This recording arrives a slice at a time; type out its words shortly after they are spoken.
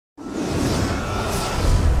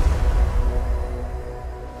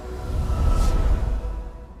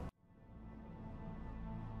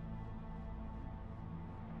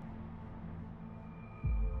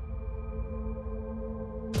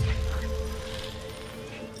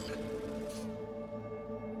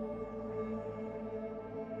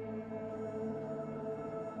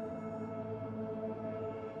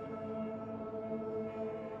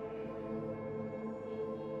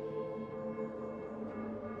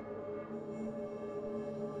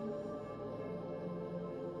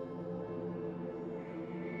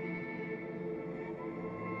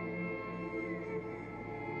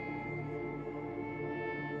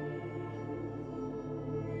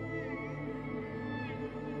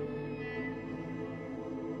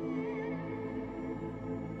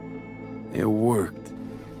It worked.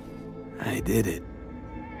 I did it.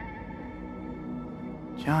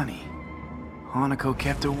 Johnny, Hanako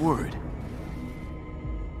kept her word.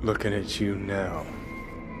 Looking at you now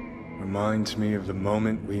reminds me of the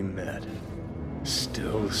moment we met.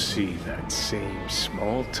 Still see that same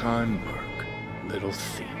small-time merc, little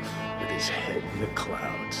thief, with his head in the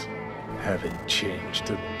clouds. Haven't changed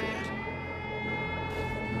a bit.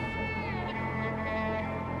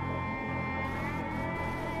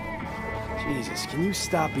 Jesus, can you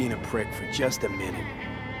stop being a prick for just a minute?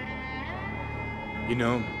 You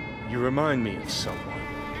know, you remind me of someone.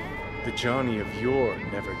 The Johnny of yore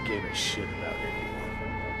never gave a shit about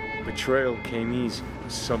anyone. Betrayal came easy,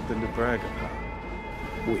 was something to brag about.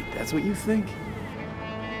 Wait, that's what you think?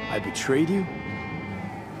 I betrayed you?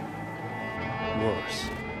 Worse.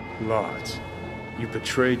 Lots. You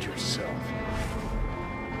betrayed yourself.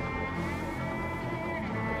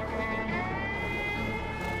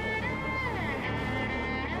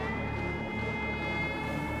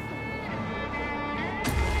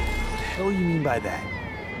 What the hell you mean by that?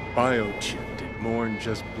 Biochip did more than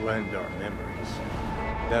just blend our memories.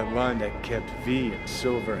 That line that kept V and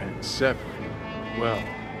Silverhand separate, well,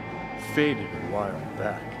 faded a while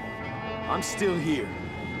back. I'm still here.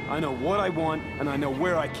 I know what I want, and I know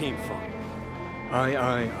where I came from.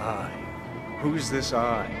 I. Who's this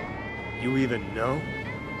I? You even know?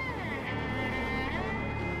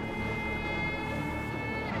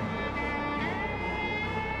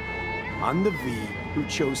 I'm the V who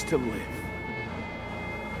chose to live.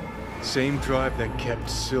 Same drive that kept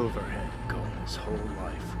Silverhead going his whole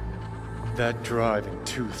life. That drive and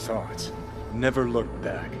two thoughts. Never look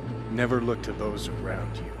back. Never look to those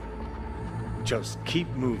around you. Just keep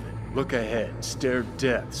moving. Look ahead. Stare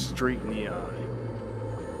death straight in the eye.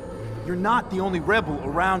 You're not the only rebel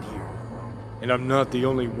around here. And I'm not the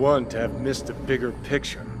only one to have missed the bigger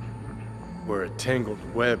picture. We're a tangled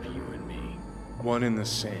web, you and me. One and the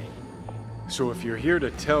same. So if you're here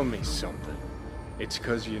to tell me something, it's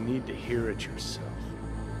 'cause you need to hear it yourself.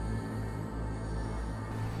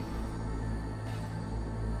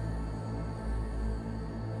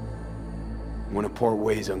 Want to part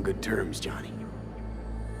ways on good terms, Johnny.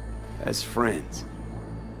 As friends.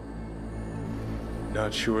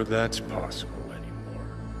 Not sure that's possible anymore.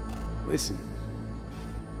 Listen.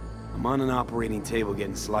 I'm on an operating table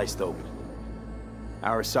getting sliced open.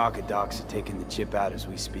 Arasaka docs are taking the chip out as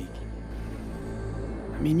we speak.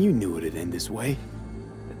 I mean, you knew it'd end this way.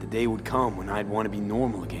 That the day would come when I'd want to be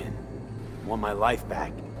normal again. Want my life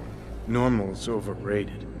back. Normal's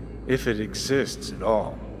overrated. If it exists at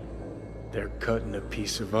all. They're cutting a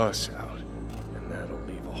piece of us out, and that'll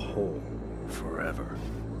leave a hole forever.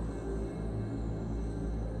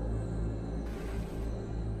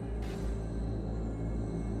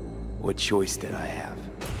 What choice did I have?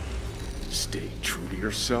 Stay true to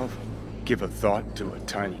yourself? Give a thought to a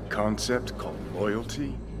tiny concept called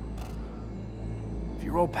loyalty? If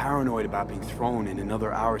you're all paranoid about being thrown in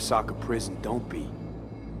another Arasaka prison, don't be.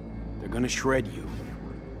 They're gonna shred you.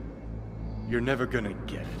 You're never gonna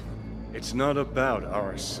get it. It's not about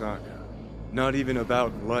Arasaka. Not even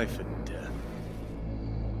about life and death.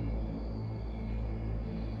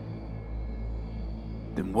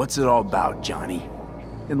 Then what's it all about, Johnny?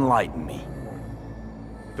 Enlighten me.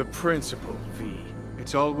 The principle, V.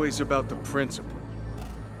 It's always about the principle.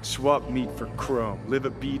 Swap meat for chrome, live a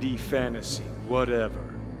BD fantasy, whatever.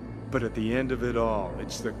 But at the end of it all,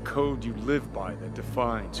 it's the code you live by that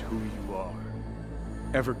defines who you are.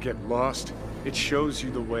 Ever get lost? It shows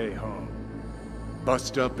you the way home.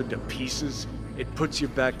 Bust up into pieces, it puts you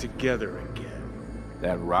back together again.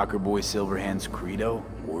 That rocker boy Silverhand's credo?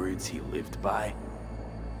 Words he lived by?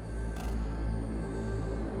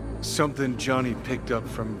 Something Johnny picked up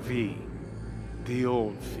from V. The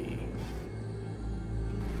old V.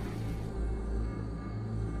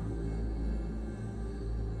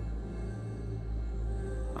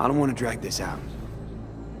 I don't want to drag this out.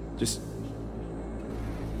 Just...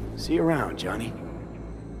 see you around, Johnny.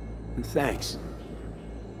 And thanks.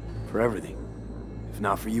 For everything. If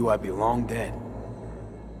not for you, I'd be long dead.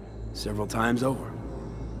 Several times over.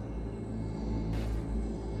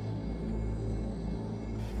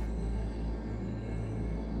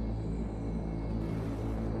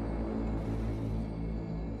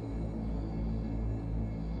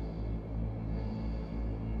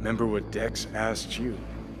 Remember what Dex asked you?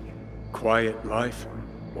 Quiet life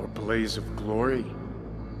or blaze of glory?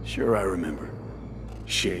 Sure I remember.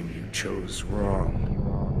 Shame you chose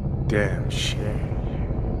wrong. Damn shame.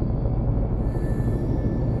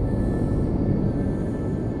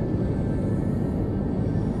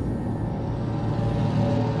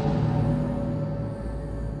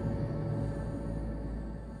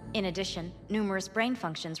 In addition, numerous brain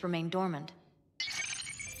functions remain dormant.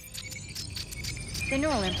 The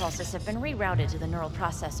neural impulses have been rerouted to the neural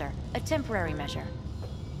processor, a temporary measure.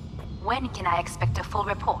 When can I expect a full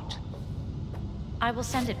report? I will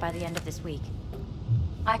send it by the end of this week.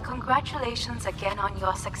 My congratulations again on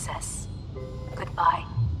your success. Goodbye.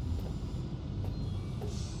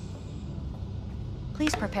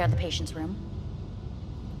 Please prepare the patient's room.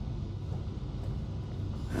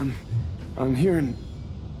 I'm hearing...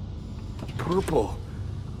 purple.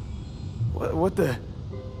 What the...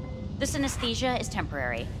 This anesthesia is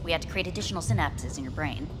temporary. We had to create additional synapses in your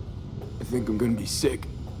brain. I think I'm gonna be sick.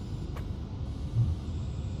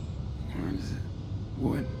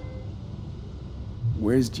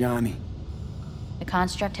 Where's Johnny? The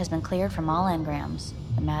construct has been cleared from all engrams.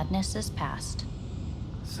 The madness is past.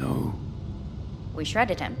 So... We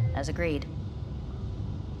shredded him, as agreed.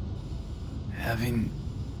 having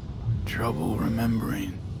trouble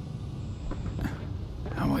remembering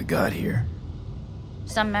how I got here.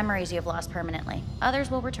 Some memories you have lost permanently.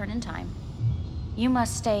 Others will return in time. You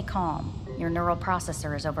must stay calm. Your neural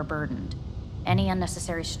processor is overburdened. Any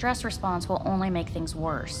unnecessary stress response will only make things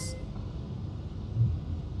worse.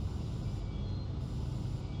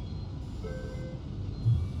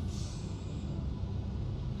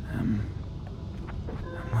 Am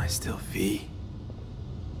I still V?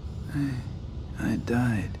 I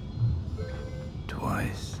died.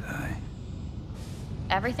 Twice,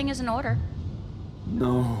 Everything is in order.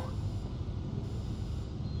 No.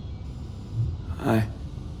 Who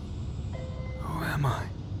am I?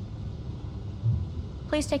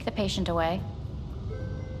 Please take the patient away.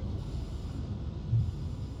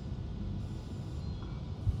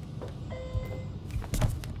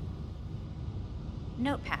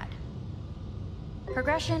 Notepad.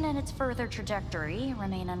 Progression and its further trajectory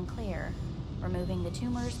remain unclear. Removing the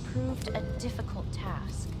tumors proved a difficult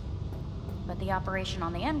task. But the operation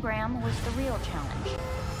on the engram was the real challenge.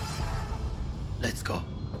 Let's go.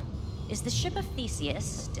 Is the ship of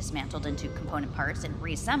Theseus, dismantled into component parts and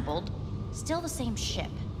reassembled, still the same ship?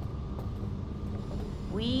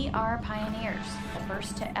 We are pioneers, the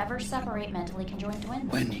first to ever separate mentally conjoined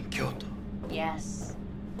twins. When in Kyoto, Yes.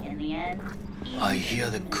 In the end, I hear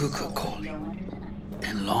the cuckoo calling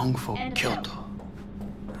and long for Kyoto.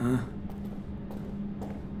 Huh?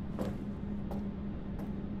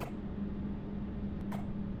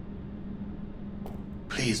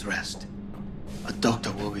 Please rest. A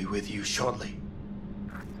doctor will be with you shortly.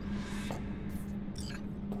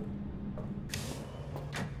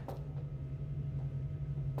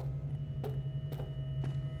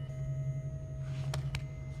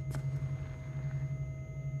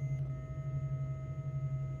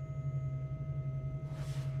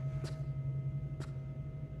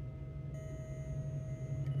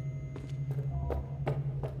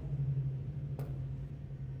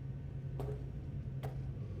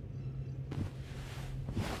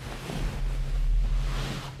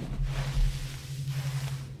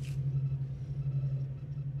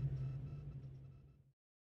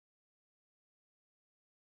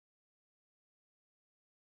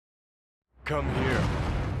 Come here.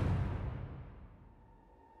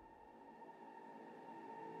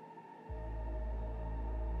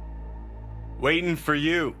 Waiting for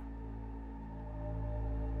you.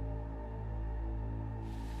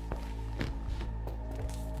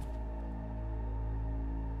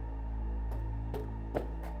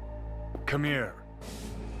 Come here.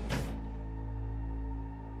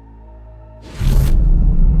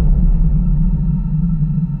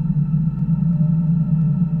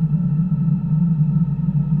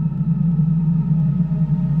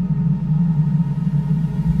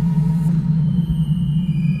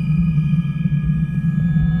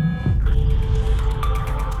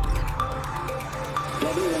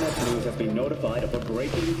 Notified of a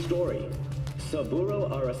breaking story. Saburo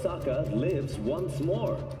Arasaka lives once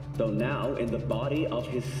more, though now in the body of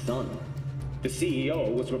his son. The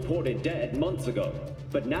CEO was reported dead months ago,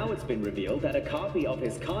 but now it's been revealed that a copy of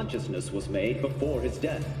his consciousness was made before his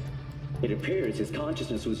death. It appears his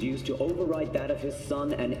consciousness was used to override that of his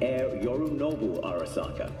son and heir Yorinobu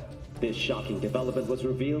Arasaka. This shocking development was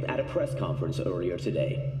revealed at a press conference earlier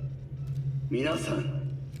today. 皆さ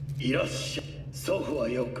ん、いらっしゃい。祖父は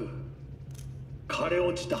よく、枯れ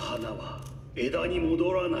落ちた花は枝に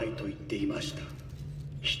戻らないと言っていました。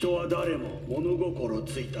人は誰も物心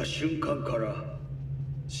ついた瞬間から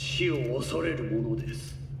死を恐れるもので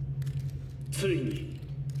す。ついに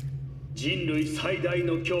人類最大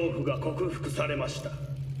の恐怖が克服されました。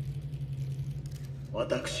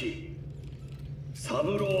私、三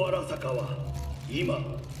郎荒坂は今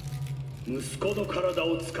息子の体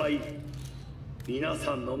を使い皆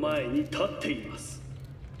さんの前に立っています。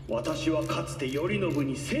私はかつて頼信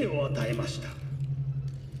に生を与えました。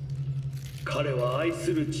彼は愛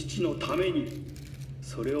する父のために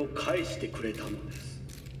それを返してくれたのです。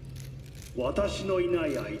私のいな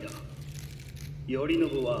い間、頼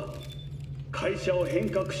信は会社を変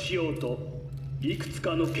革しようといくつ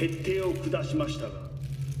かの決定を下しましたが、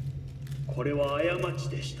これは過ち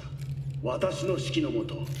でした。私の指揮のも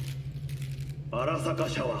と、荒坂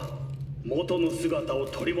社は元の姿を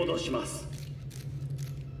取り戻します。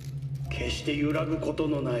決して揺らぐこと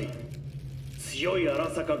のない強い荒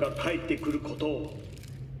坂が帰ってくることを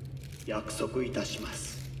約束いたしま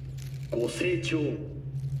す。ご清聴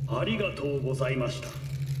ありがとうございました。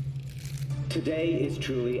 Today is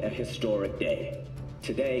truly a historic day.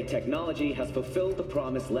 Today, technology has fulfilled the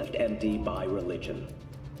promise left empty by religion.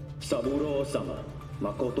 Saburo-sama,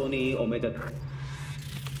 makoto ni omedetou.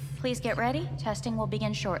 Please get ready. Testing will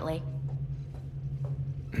begin shortly.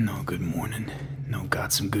 No, good morning. No,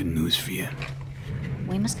 got some good news for you.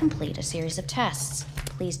 We must complete a series of tests.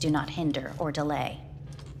 Please do not hinder or delay.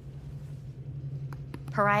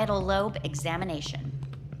 Parietal lobe examination.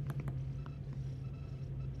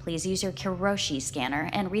 Please use your Kiroshi scanner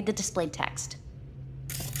and read the displayed text.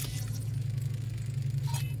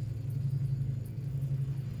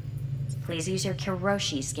 Please use your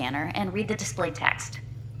Kiroshi scanner and read the displayed text.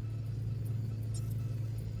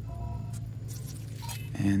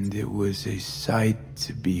 And it was a sight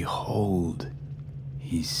to behold,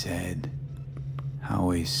 he said,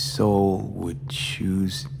 how a soul would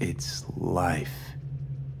choose its life.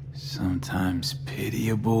 Sometimes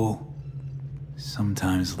pitiable,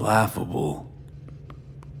 sometimes laughable,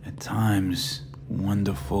 at times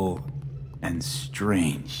wonderful and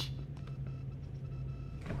strange.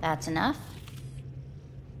 That's enough.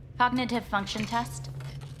 Cognitive function test.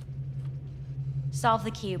 Solve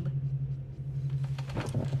the cube.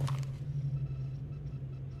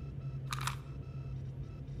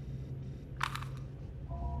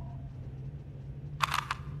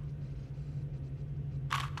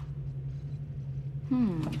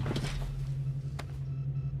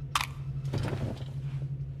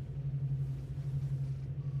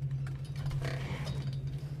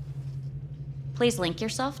 Please link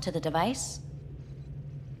yourself to the device.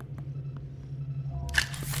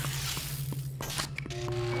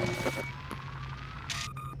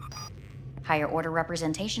 Higher order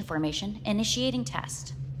representation formation, initiating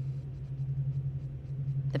test.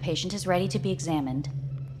 The patient is ready to be examined.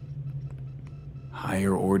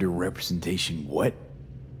 Higher order representation what?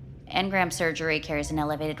 Engram surgery carries an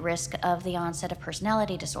elevated risk of the onset of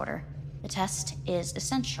personality disorder. The test is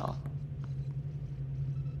essential.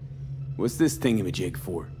 What's this thingamajig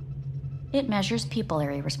for? It measures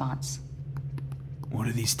pupillary response. What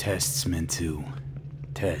are these tests meant to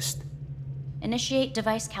test? Initiate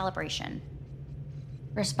device calibration.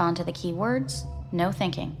 Respond to the keywords. No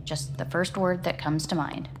thinking, just the first word that comes to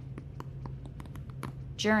mind.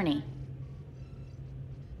 Journey.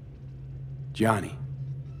 Johnny.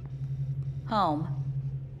 Home.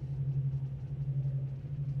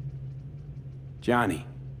 Johnny.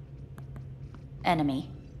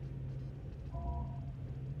 Enemy.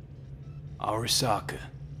 Arasaka.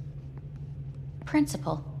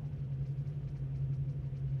 Principal.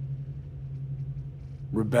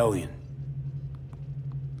 Rebellion.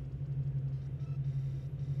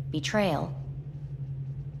 Betrayal.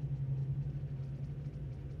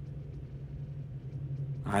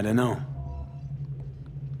 I don't know.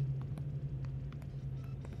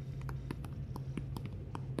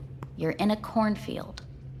 You're in a cornfield.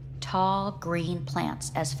 Tall, green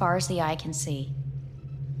plants as far as the eye can see.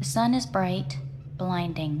 The sun is bright,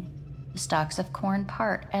 blinding. The stalks of corn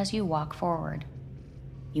part as you walk forward.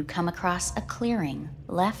 You come across a clearing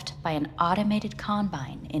left by an automated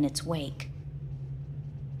combine in its wake.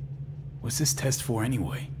 What's this test for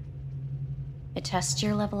anyway? It tests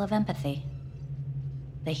your level of empathy.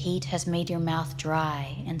 The heat has made your mouth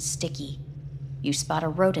dry and sticky. You spot a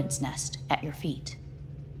rodent's nest at your feet.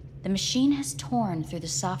 The machine has torn through the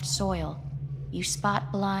soft soil. You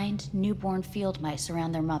spot blind, newborn field mice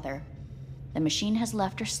around their mother. The machine has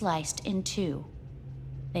left her sliced in two.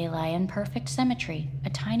 They lie in perfect symmetry, a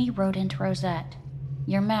tiny rodent rosette.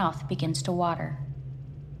 Your mouth begins to water.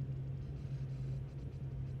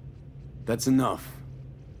 That's enough.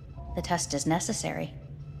 The test is necessary.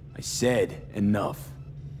 I said enough.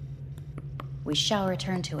 We shall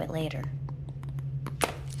return to it later.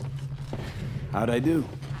 How'd I do?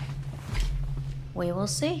 We will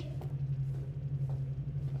see.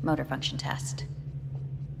 Motor function test.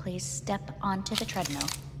 Please step onto the treadmill.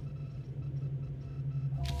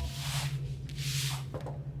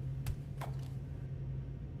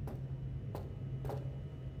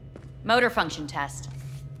 Motor function test.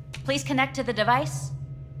 Please connect to the device.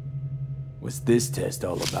 What's this test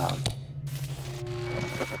all about?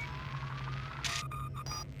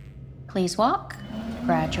 Please walk.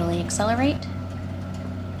 Gradually accelerate.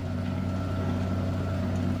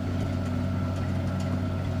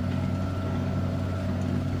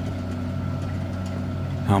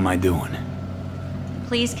 How am I doing?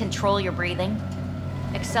 Please control your breathing.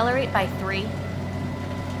 Accelerate by 3.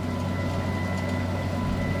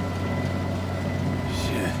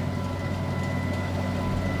 Shit.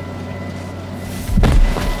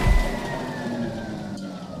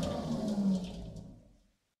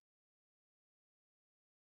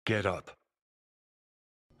 Get up.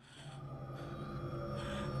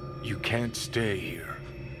 You can't stay here.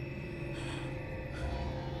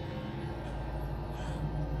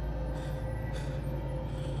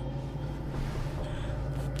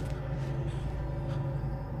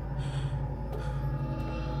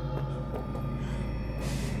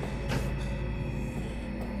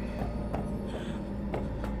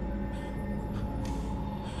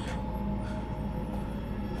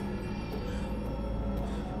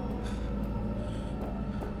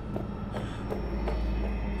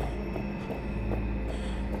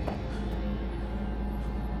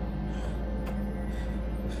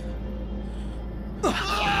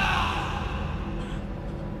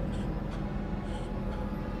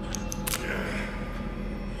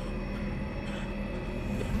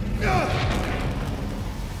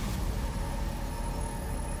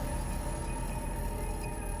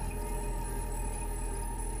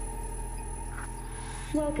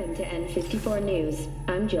 Welcome to N54 News.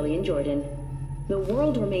 I'm Jillian Jordan. The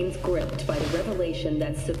world remains gripped by the revelation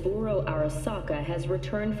that Saburo Arasaka has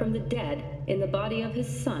returned from the dead in the body of his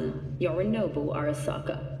son, Yorinobu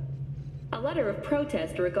Arasaka. A letter of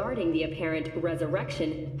protest regarding the apparent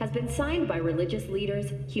resurrection has been signed by religious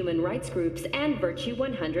leaders, human rights groups, and Virtue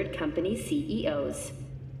 100 company CEOs.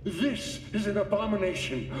 This is an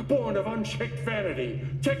abomination born of unchecked vanity,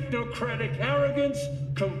 technocratic arrogance,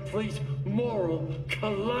 complete moral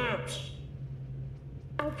collapse.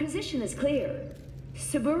 Our position is clear.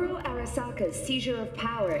 Saburo Arasaka's seizure of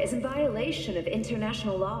power is in violation of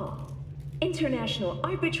international law. International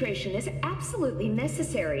arbitration is absolutely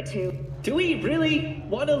necessary to... Do we really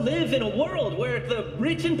want to live in a world where the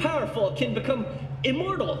rich and powerful can become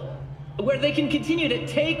immortal? Where they can continue to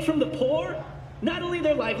take from the poor? Not only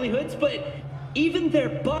their livelihoods, but even their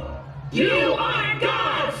You are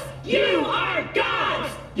gods! You are gods!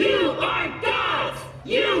 You are gods!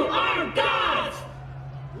 You are gods!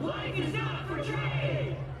 Life is not for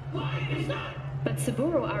trade! Life is not... But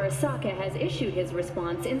Saburo Arasaka has issued his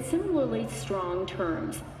response in similarly strong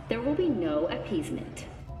terms. There will be no appeasement.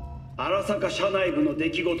 荒坂社内部の出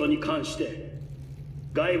来事に関して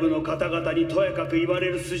外部の方々にとやかく言われ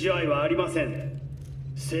る筋合いはありません。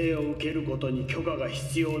生を受けることに許可が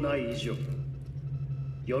必要ない以上、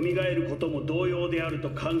蘇ることも同様であると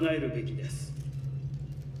考えるべきです。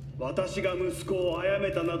私が息子を殺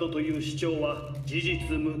めたなどという主張は事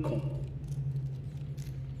実無根。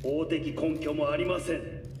法的根拠もありません。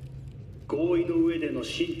合意の上での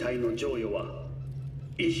身体の贈与は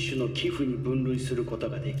一種の寄付に分類すること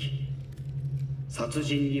ができ、殺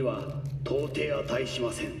人には到底値し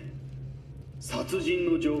ません。殺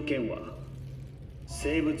人の条件は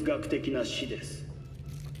生物学的な死です。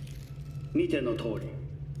見ての通り、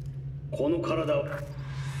この体を。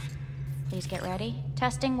Please get ready.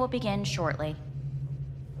 Testing will begin shortly.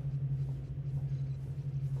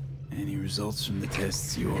 Any results from the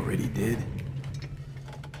tests you already did?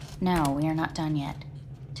 No, we are not done yet.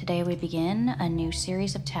 Today we begin a new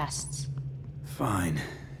series of tests. Fine.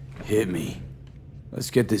 Hit me. Let's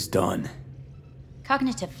get this done.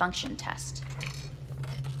 Cognitive function test.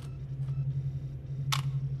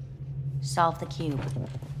 Solve the cube.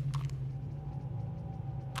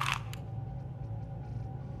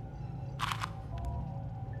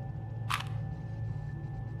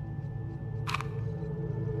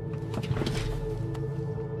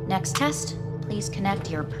 Next test, please connect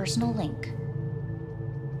your personal link.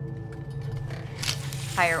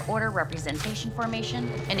 Higher order representation formation,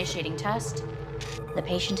 initiating test. The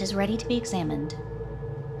patient is ready to be examined.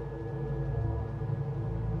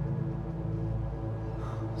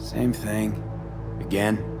 Same thing.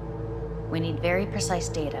 Again? We need very precise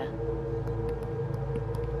data.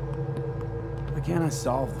 Why can't I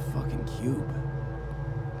solve the fucking cube?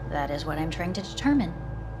 That is what I'm trying to determine.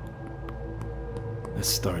 Let's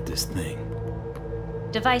start this thing.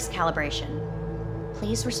 Device calibration.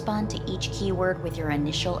 Please respond to each keyword with your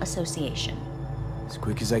initial association. As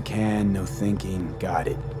quick as I can, no thinking. Got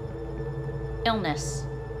it. Illness.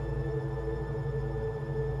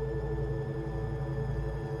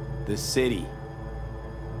 The city.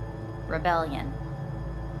 Rebellion.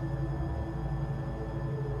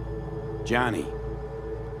 Johnny.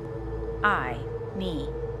 Me.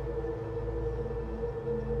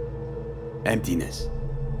 Emptiness.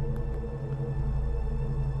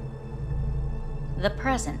 The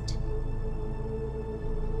present.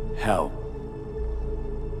 Hell.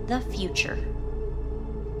 The future.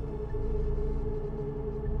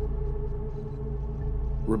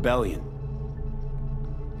 Rebellion.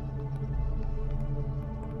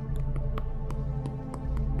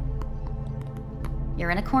 You're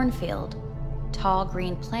in a cornfield. Tall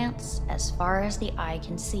green plants as far as the eye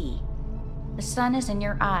can see. The sun is in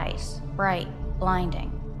your eyes, bright,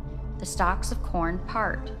 blinding. The stalks of corn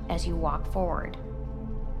part as you walk forward.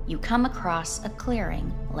 You come across a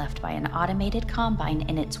clearing left by an automated combine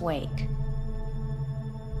in its wake.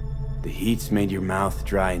 The heat's made your mouth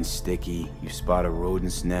dry and sticky. You spot a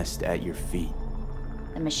rodent's nest at your feet.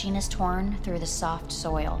 The machine is torn through the soft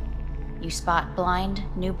soil. You spot blind,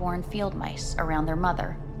 newborn field mice around their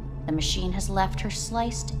mother. The machine has left her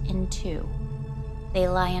sliced in two. They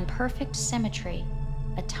lie in perfect symmetry,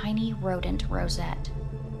 a tiny rodent rosette.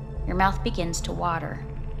 Your mouth begins to water.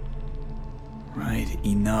 Right,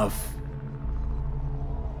 enough.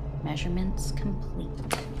 Measurements complete.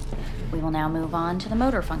 We will now move on to the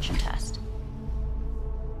motor function test.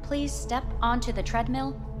 Please step onto the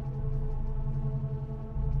treadmill.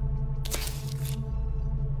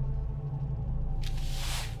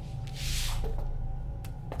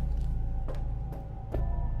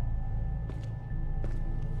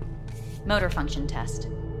 Motor function test.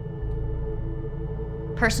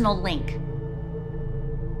 Personal link.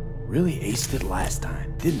 Really aced it last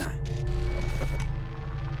time, didn't I?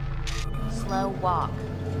 Slow walk.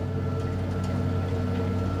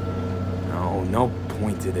 No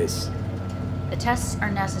point to this. The tests are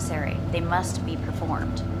necessary. They must be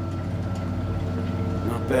performed.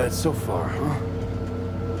 Not bad so far, huh?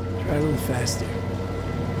 Try a little faster.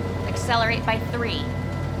 Accelerate by 3.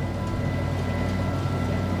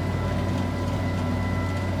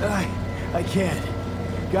 I can't.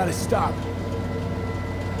 Gotta stop.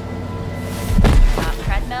 Stop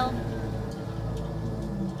treadmill.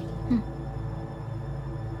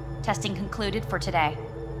 Testing concluded for today.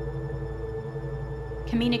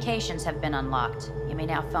 Communications have been unlocked. You may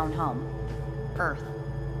now phone home. Earth.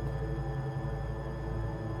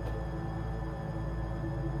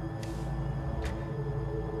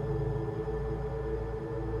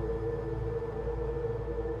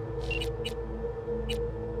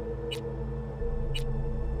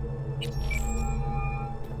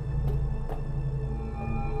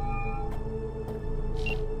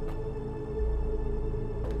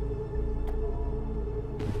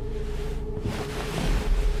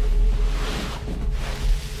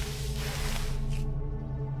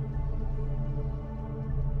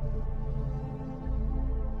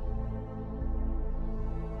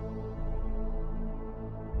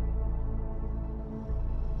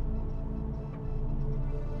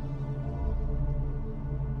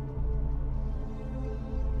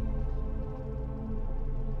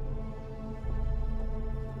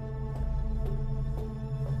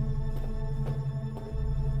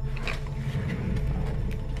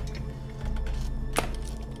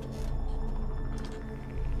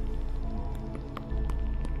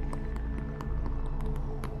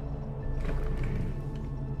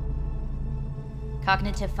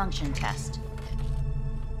 Cognitive function test.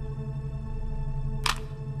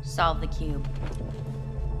 Solve the cube.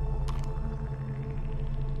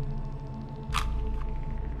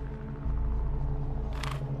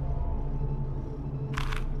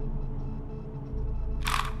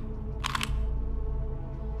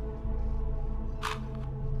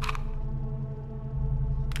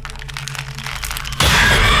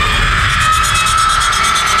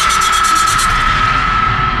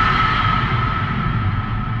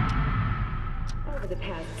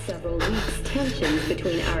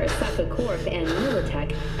 Between Arasaka Corp and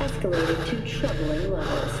Militech escalated to troubling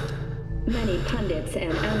levels. Many pundits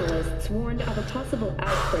and analysts warned of a possible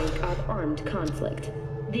outbreak of armed conflict.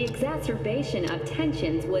 The exacerbation of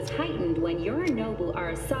tensions was heightened when Yorinobu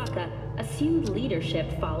Arasaka assumed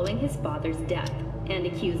leadership following his father's death and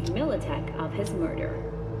accused Militech of his murder.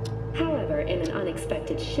 However, in an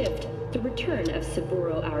unexpected shift, the return of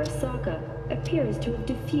Saburo Arasaka appears to have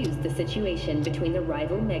diffused the situation between the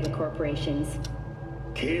rival megacorporations.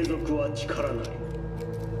 継続は力なり。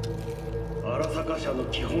荒坂社の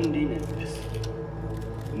基本理念です。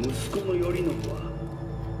息子の頼信は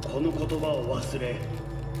この言葉を忘れ、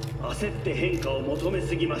焦って変化を求め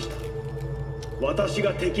すぎました。私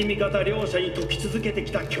が敵味方両者に説き続けて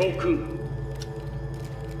きた教訓。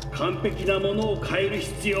完璧なものを変える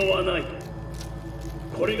必要はない。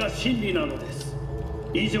これが真理なのです。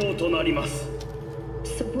以上となります。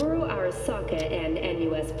 Saburo Arasaka and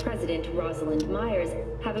NUS President Rosalind Myers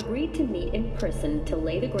have agreed to meet in person to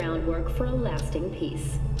lay the groundwork for a lasting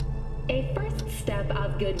peace. A first step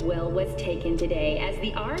of goodwill was taken today as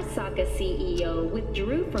the Arasaka CEO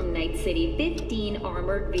withdrew from Night City 15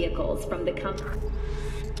 armored vehicles from the company.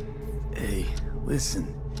 Hey,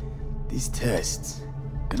 listen. These tests,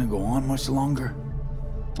 gonna go on much longer?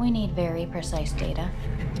 We need very precise data.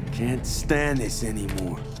 Can't stand this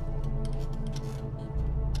anymore.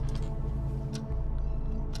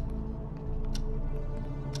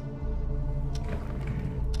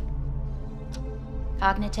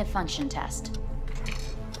 Cognitive function test.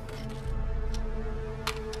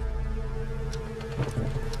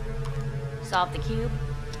 Solve the cube.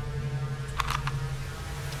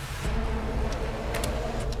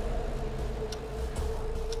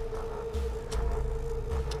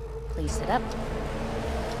 Please sit up.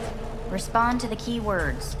 Respond to the key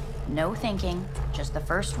words. No thinking, just the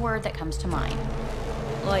first word that comes to mind.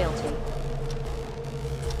 Loyalty.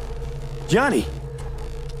 Johnny!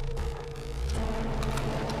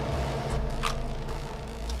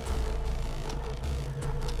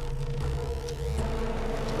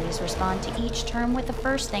 Please respond to each term with the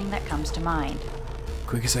first thing that comes to mind.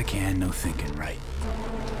 Quick as I can, no thinking, right?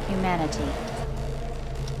 Humanity.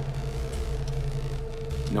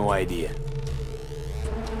 No idea.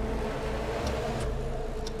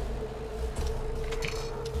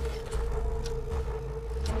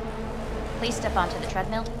 Please step onto the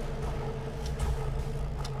treadmill.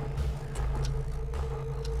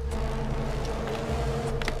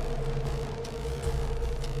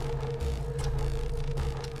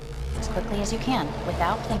 As quickly as you can,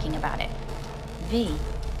 without thinking about it. V.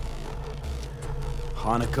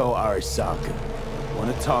 Hanako Arasaka.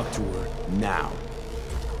 Wanna talk to her now.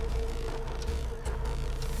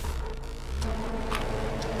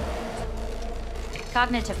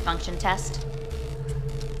 Cognitive function test.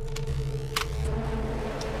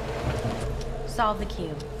 Solve the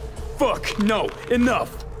cube. Fuck, no,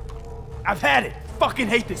 enough! I've had it! Fucking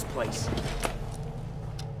hate this place!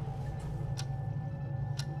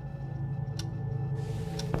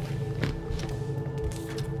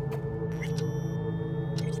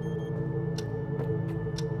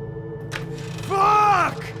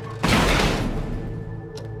 Fuck!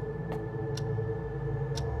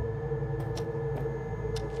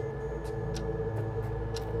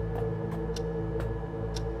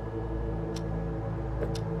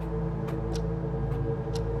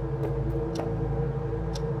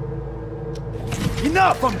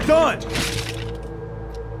 Enough! I'm done!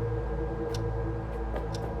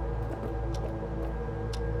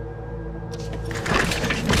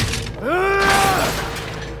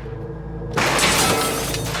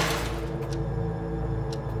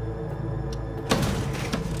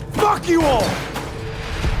 Fuck you all!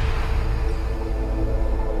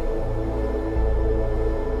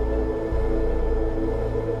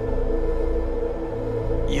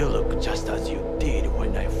 You look just as you did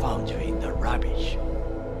when I found you in the rubbish.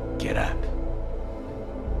 Get up.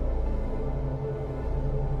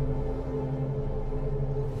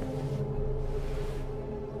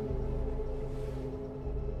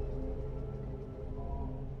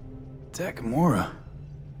 Takamura,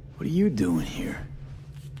 what are you doing here?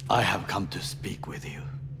 I have come to speak with you.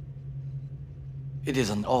 It is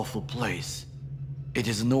an awful place. It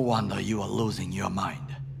is no wonder you are losing your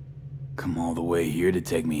mind. Come all the way here to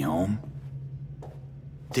take me home?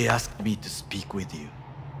 They asked me to speak with you.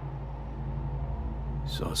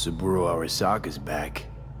 So Saburo Arasaka's back,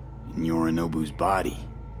 in Yorinobu's body.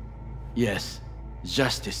 Yes,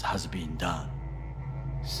 justice has been done.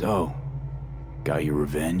 So, got your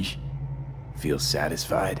revenge? Feel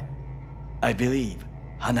satisfied? I believe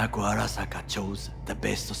Hanako Arasaka chose the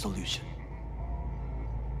best solution.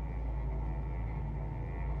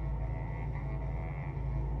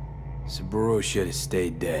 Saburo should have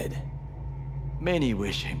stayed dead. Many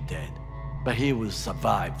wish him dead, but he will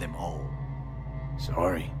survive them all.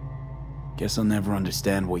 Sorry. Guess I'll never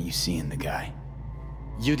understand what you see in the guy.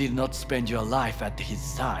 You did not spend your life at his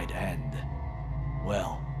side and...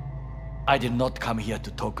 well, I did not come here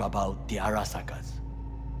to talk about the Arasakas.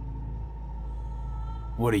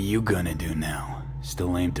 What are you gonna do now?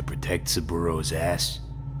 Still aim to protect Saburo's ass?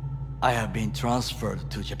 I have been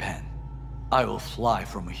transferred to Japan. I will fly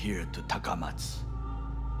from here to Takamatsu.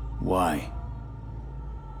 Why?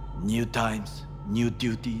 New times, new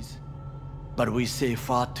duties. But we say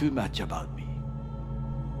far too much about me.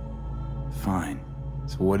 Fine.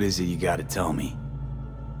 So what is it you gotta tell me?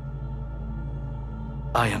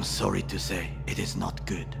 I am sorry to say it is not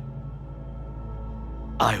good.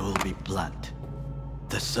 I will be blunt.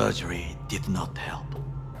 The surgery did not help.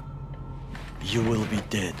 You will be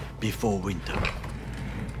dead before winter.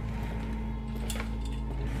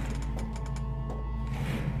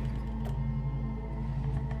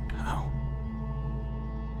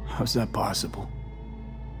 How's that possible?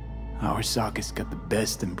 Arasaka's got the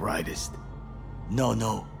best and brightest.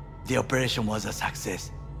 No. The operation was a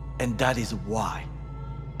success, and that is why.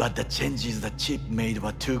 But the changes the chip made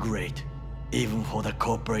were too great, even for the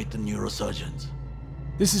corporate neurosurgeons.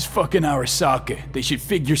 This is fucking Arasaka. They should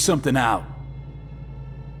figure something out.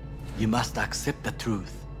 You must accept the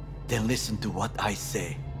truth, then listen to what I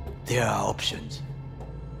say. There are options.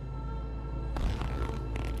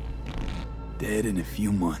 Dead in a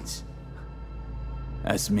few months.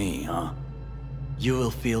 That's me, huh? You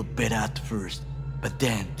will feel better at first, but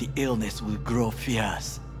then the illness will grow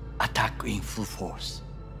fierce, attack in full force.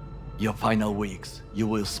 Your final weeks you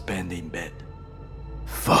will spend in bed.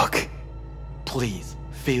 Fuck. Please,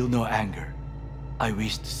 feel no anger. I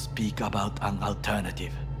wish to speak about an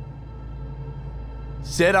alternative.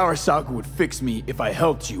 Said Arasaka would fix me if I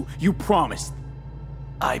helped you. You promised.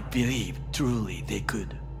 I believe truly they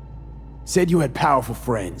could. Said you had powerful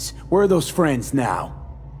friends. Where are those friends now?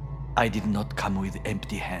 I did not come with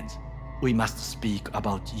empty hands. We must speak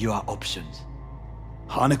about your options.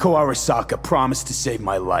 Hanako Arasaka promised to save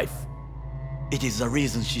my life. It is the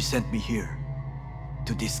reason she sent me here.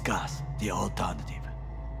 To discuss the alternative.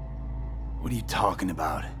 What are you talking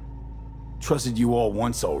about? Trusted you all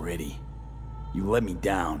once already. You let me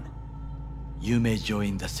down. You may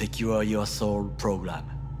join the Secure Your Soul program.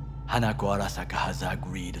 Hanako Arasaka has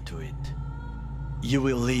agreed to it. You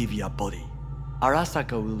will leave your body.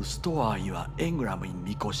 Arasaka will store your engram in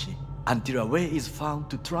Mikoshi until a way is found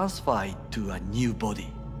to transfer it to a new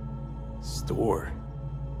body. Store?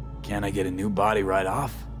 Can't I get a new body right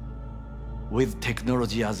off? With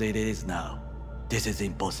technology as it is now, this is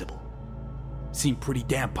impossible. Seemed pretty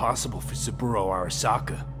damn possible for Saburo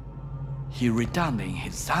Arasaka. He returned in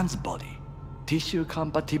his son's body. Tissue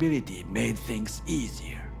compatibility made things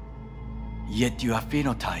easier. Yet your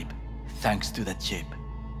phenotype, thanks to the chip,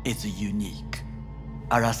 is unique.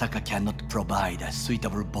 Arasaka cannot provide a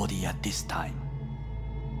suitable body at this time.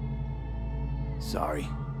 Sorry,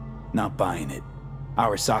 not buying it.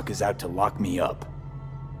 Arasaka's out to lock me up.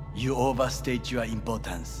 You overstate your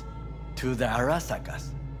importance. To the Arasakas,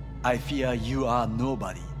 I fear you are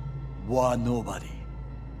nobody. Were nobody.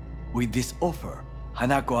 With this offer,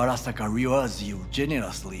 Hanako Arasaka rewards you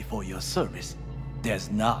generously for your service.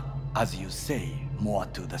 There's not, as you say, more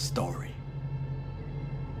to the story.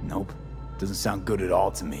 Nope. Doesn't sound good at all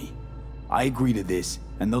to me. I agree to this,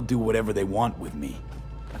 and they'll do whatever they want with me.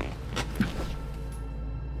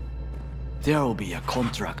 There will be a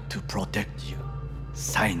contract to protect you.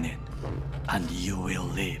 Sign it, and you will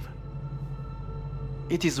live.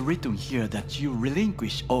 It is written here that you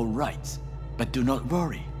relinquish all rights, but do not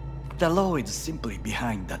worry. The law is simply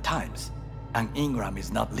behind the times. An engram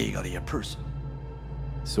is not legally a person.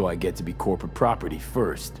 So I get to be corporate property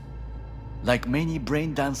first. Like many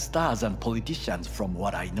brain-dance stars and politicians from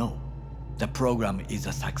what I know, the program is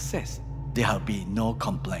a success. There have been no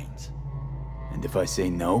complaints. And if I say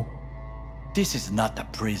no? This is not a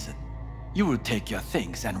prison. You will take your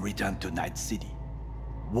things and return to Night City.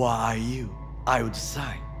 Why you? I would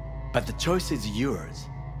sign, but the choice is yours.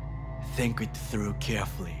 Think it through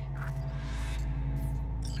carefully.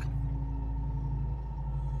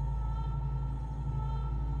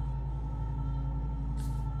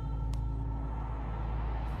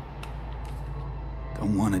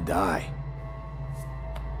 Don't want to die.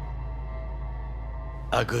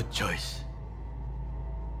 A good choice.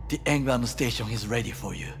 The engram station is ready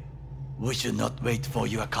for you. We should not wait for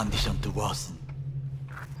your condition to worsen.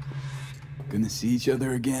 Gonna see each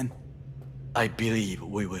other again? I believe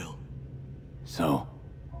we will. So,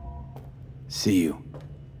 see you.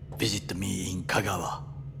 Visit me in Kagawa.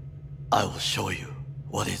 I will show you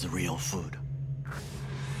what is real food.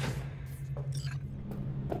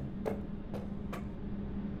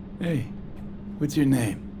 Hey, what's your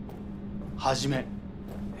name? Hajime.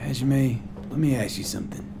 Hajime, let me ask you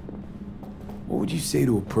something. What would you say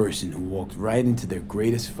to a person who walked right into their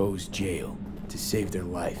greatest foe's jail to save their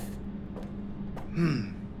life?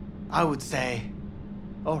 I would say,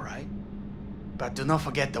 alright, but do not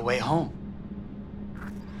forget the way home.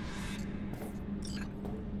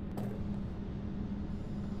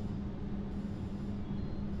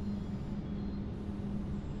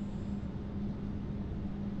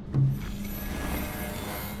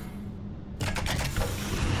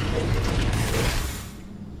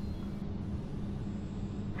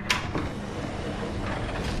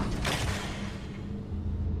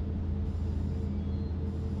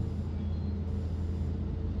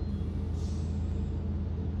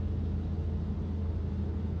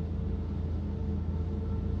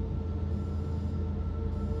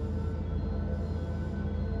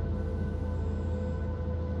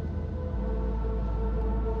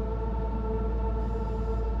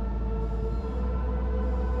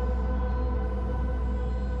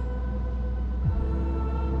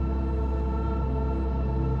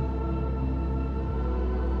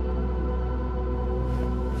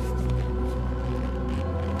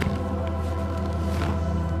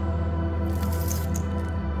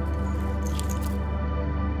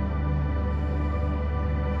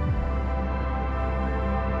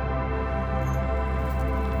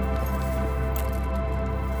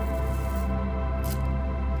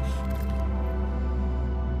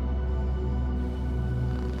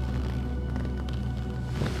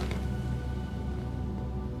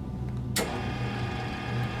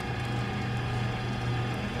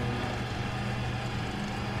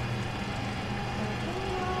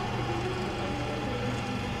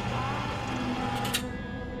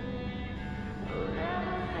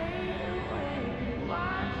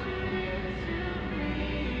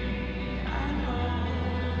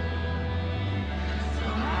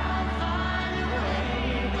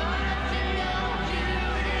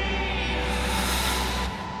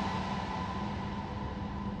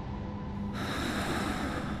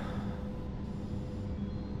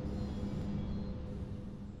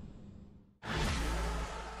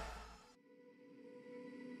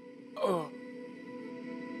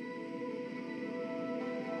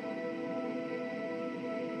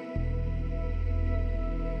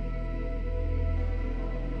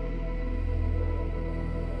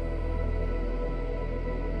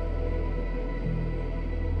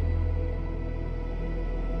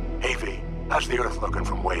 How's the Earth looking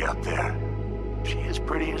from way up there? She as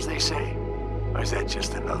pretty as they say? Or is that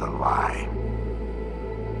just another lie?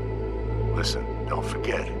 Listen, don't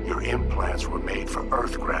forget, your implants were made for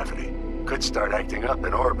Earth gravity. Could start acting up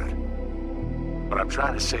in orbit. What I'm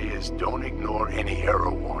trying to say is, don't ignore any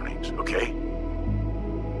error warnings, okay?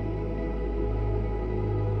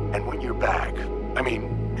 And when you're back, I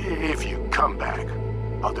mean, if you come back,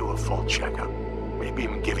 I'll do a full checkup. Maybe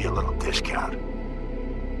even give you a little discount.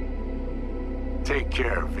 Take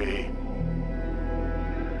care, V.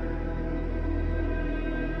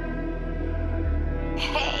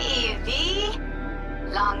 Hey, V!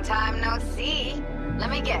 Long time no see. Let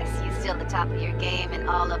me guess, you still the top of your game in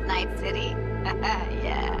all of Night City?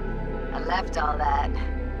 Yeah, I left all that.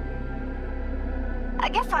 I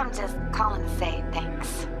guess I'm just calling to say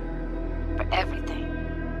thanks. For everything.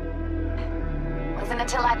 Wasn't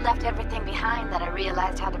until I'd left everything behind that I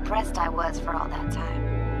realized how depressed I was for all that time.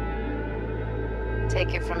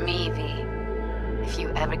 Take it from me, V. If you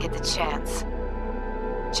ever get the chance,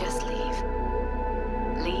 just leave.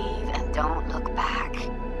 Leave and don't look back.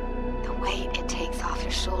 The weight it takes off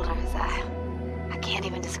your shoulders, I can't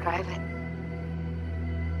even describe it.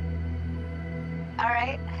 All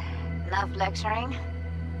right, enough lecturing.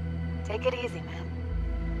 Take it easy, man.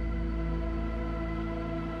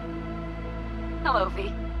 Hello,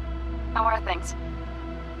 V. How are things?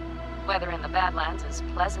 Weather in the Badlands is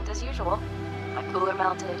pleasant as usual. My cooler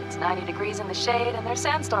melted, it's 90 degrees in the shade, and there's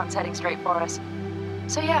sandstorms heading straight for us.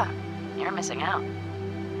 So yeah, you're missing out.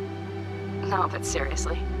 No, but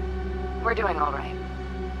seriously, we're doing all right.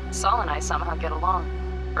 Saul and I somehow get along,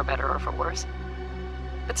 for better or for worse.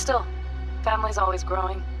 But still, family's always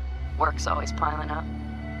growing, work's always piling up.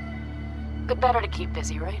 But better to keep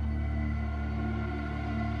busy, right?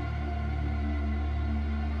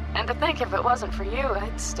 And to think if it wasn't for you,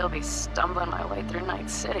 I'd still be stumbling my way through Night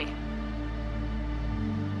City.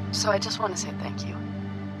 So I just want to say thank you.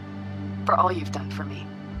 For all you've done for me.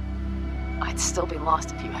 I'd still be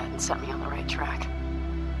lost if you hadn't set me on the right track.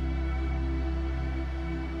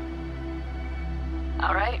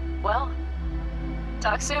 All right, well,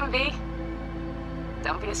 talk soon, V.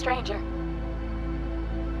 Don't be a stranger.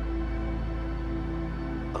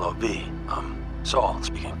 Hello, V. Saul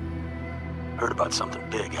speaking. Heard about something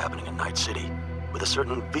big happening in Night City, with a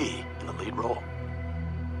certain V in the lead role.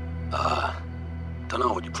 Don't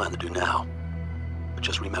know what you plan to do now, but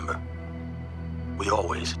just remember, we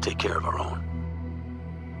always take care of our own.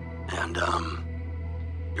 And,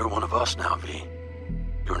 you're one of us now, V.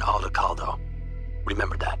 You're an Alda Caldo.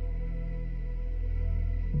 Remember that.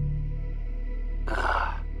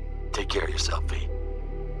 Take care of yourself, V.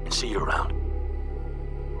 And see you around.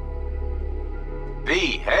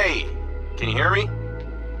 V, hey! Can you hear me?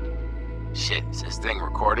 Shit, is this thing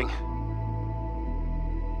recording?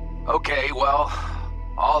 Okay, well,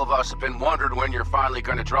 all of us have been wondering when you're finally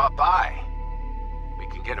gonna drop by. We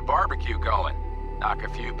can get a barbecue going, knock a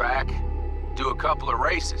few back, do a couple of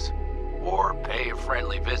races, or pay a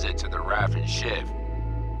friendly visit to the Raff and Shiv.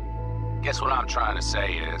 Guess what I'm trying to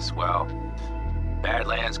say is, well,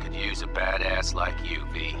 Badlands could use a badass like you,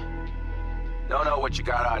 V. Don't know what you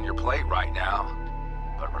got on your plate right now,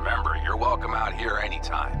 but remember, you're welcome out here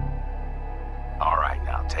anytime. All right,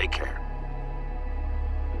 now, take care.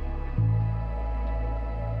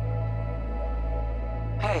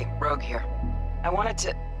 Hey, Rogue here. I wanted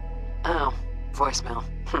to... Oh, voicemail.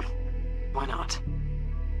 Why not?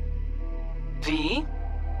 V?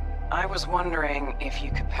 I was wondering if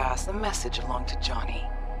you could pass the message along to Johnny.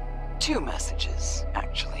 2 messages,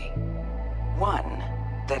 actually. One,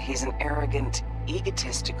 that he's an arrogant,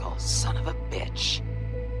 egotistical son of a bitch.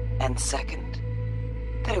 And second,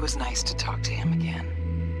 that it was nice to talk to him again.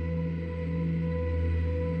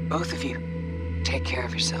 Both of you, take care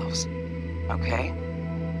of yourselves, okay?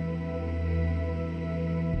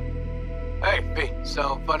 Hey, V,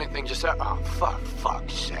 so funny thing just happened. Oh,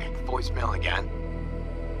 fuck's sake. Voicemail again.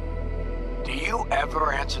 Do you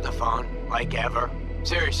ever answer the phone? Like, ever?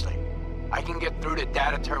 Seriously. I can get through to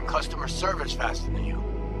data term customer service faster than you.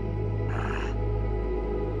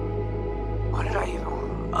 What did I even...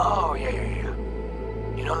 Oh, yeah.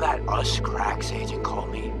 You know that Us Cracks agent called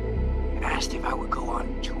me and asked if I would go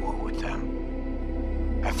on tour with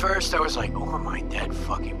them? At first, I was like, over my dead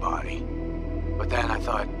fucking body. But then I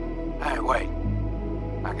thought, hey, wait.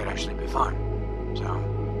 That could actually be fun. So,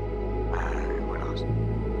 what else?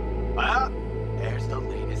 Well, there's the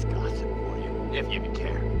latest gossip for you, if you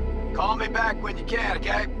care. Call me back when you can,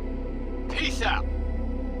 okay? Peace out.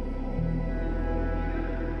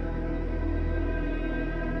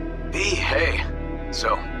 V, hey.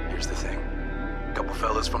 So, here's the thing. A couple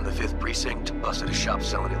fellas from the 5th Precinct busted a shop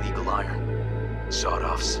selling illegal iron.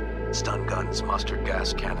 Sawed-offs, stun guns, mustard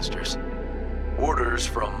gas canisters. Orders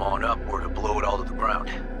from on up were to blow it all to the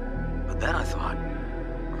ground. But then I thought,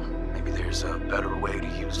 maybe there's a better way to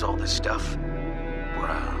use all this stuff for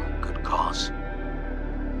a good cause.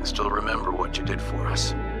 I still remember what you did for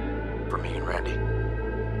us. For me and Randy.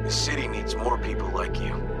 The city needs more people like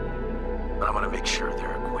you. But I'm gonna make sure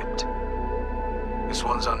they're equipped. This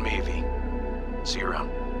one's on me, V. See you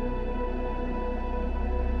around.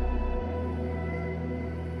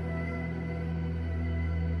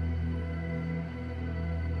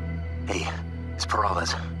 Hey, it's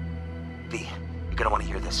Peralez. V, you're gonna want to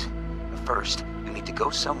hear this. But first, you need to go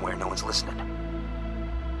somewhere no one's listening.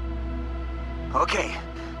 Okay,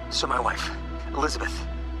 so my wife, Elizabeth,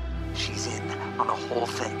 she's in on the whole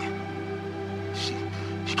thing.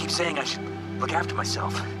 She keeps saying I should look after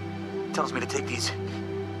myself. Tells me to take these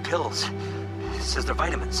pills. Says they're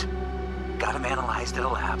vitamins. Got them analyzed in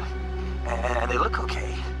a lab. And they look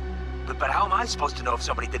okay. But how am I supposed to know if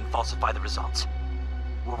somebody didn't falsify the results?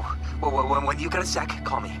 Well, when you got a sec,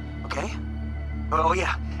 call me, okay? Oh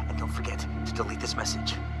yeah, and don't forget to delete this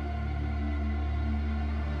message.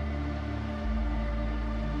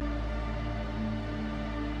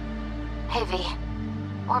 Hey, V.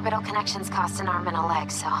 Orbital connections cost an arm and a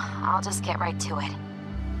leg, so I'll just get right to it.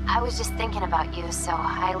 I was just thinking about you, so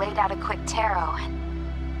I laid out a quick tarot and...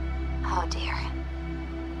 Oh dear.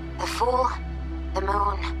 The Fool, the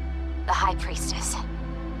Moon, the High Priestess.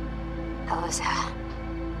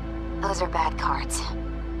 Those are bad cards.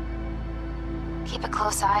 Keep a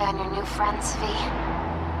close eye on your new friends, V.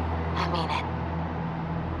 I mean it.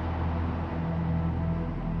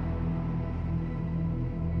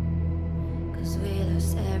 We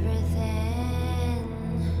lost everything.